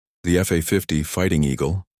The FA-50 Fighting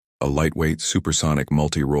Eagle, a lightweight supersonic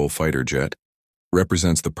multi-role fighter jet,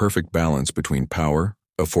 represents the perfect balance between power,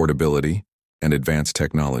 affordability, and advanced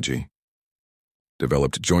technology.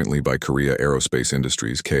 Developed jointly by Korea Aerospace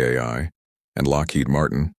Industries (KAI) and Lockheed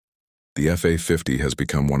Martin, the FA-50 has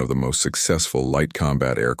become one of the most successful light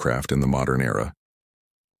combat aircraft in the modern era.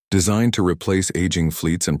 Designed to replace aging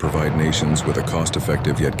fleets and provide nations with a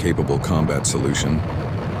cost-effective yet capable combat solution,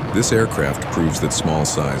 this aircraft proves that small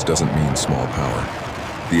size doesn't mean small power.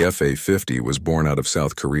 The FA-50 was born out of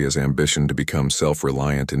South Korea's ambition to become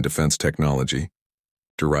self-reliant in defense technology.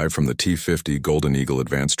 Derived from the T-50 Golden Eagle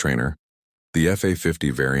Advanced Trainer, the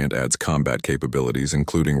FA-50 variant adds combat capabilities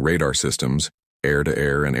including radar systems,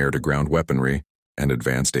 air-to-air and air-to-ground weaponry, and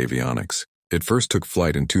advanced avionics. It first took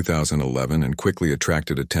flight in 2011 and quickly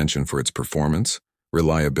attracted attention for its performance,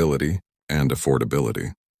 reliability, and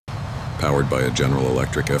affordability. Powered by a General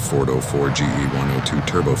Electric F-404 GE102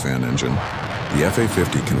 turbofan engine, the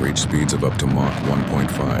FA-50 can reach speeds of up to Mach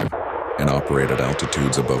 1.5 and operate at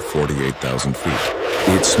altitudes above 48,000 feet.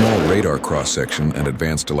 Its small radar cross-section and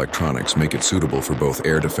advanced electronics make it suitable for both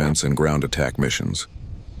air defense and ground attack missions.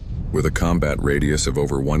 With a combat radius of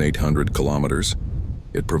over 1,800 kilometers,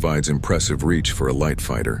 it provides impressive reach for a light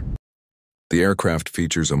fighter. The aircraft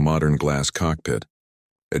features a modern glass cockpit,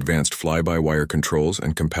 advanced fly-by-wire controls,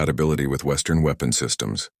 and compatibility with Western weapon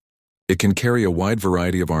systems. It can carry a wide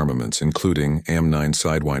variety of armaments including AM-9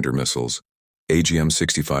 Sidewinder missiles,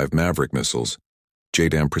 AGM-65 Maverick missiles,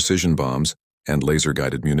 JDAM precision bombs, and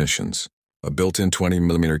laser-guided munitions. A built-in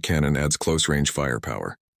 20mm cannon adds close-range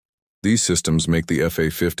firepower. These systems make the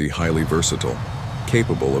FA-50 highly versatile,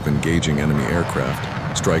 capable of engaging enemy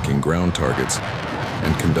aircraft, striking ground targets,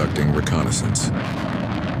 and conducting reconnaissance.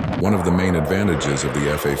 One of the main advantages of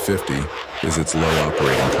the FA-50 is its low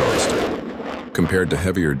operating cost. Compared to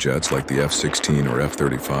heavier jets like the F-16 or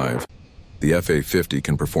F-35, the FA-50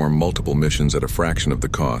 can perform multiple missions at a fraction of the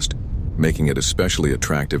cost, making it especially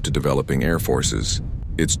attractive to developing air forces.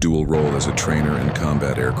 Its dual role as a trainer and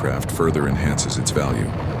combat aircraft further enhances its value.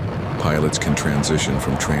 Pilots can transition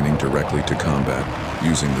from training directly to combat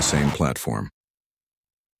using the same platform.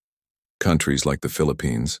 Countries like the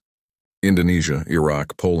Philippines, Indonesia,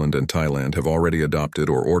 Iraq, Poland, and Thailand have already adopted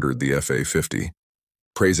or ordered the FA-50.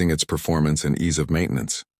 Praising its performance and ease of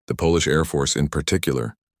maintenance, the Polish Air Force in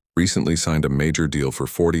particular recently signed a major deal for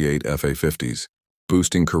 48 FA-50s,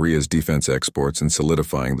 boosting Korea's defense exports and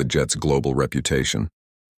solidifying the jet's global reputation.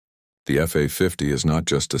 The FA-50 is not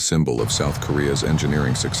just a symbol of South Korea's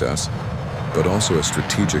engineering success, but also a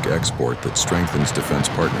strategic export that strengthens defense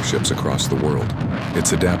partnerships across the world.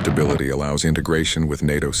 Its adaptability allows integration with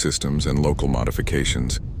NATO systems and local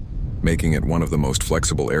modifications, making it one of the most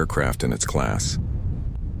flexible aircraft in its class.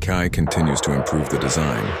 KAI continues to improve the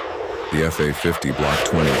design. The FA-50 Block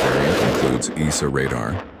 20 variant includes ESA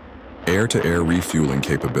radar, air-to-air refueling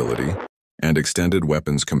capability, and extended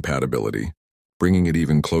weapons compatibility, bringing it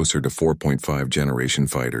even closer to 4.5 generation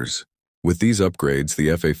fighters. With these upgrades,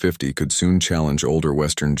 the FA-50 could soon challenge older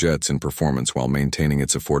Western jets in performance while maintaining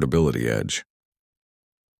its affordability edge.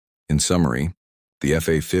 In summary, the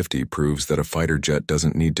FA-50 proves that a fighter jet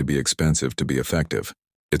doesn't need to be expensive to be effective.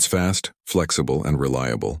 It's fast, flexible, and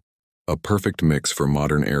reliable, a perfect mix for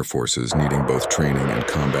modern air forces needing both training and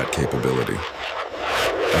combat capability.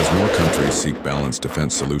 As more countries seek balanced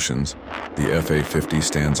defense solutions, the FA-50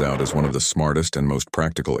 stands out as one of the smartest and most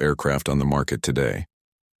practical aircraft on the market today.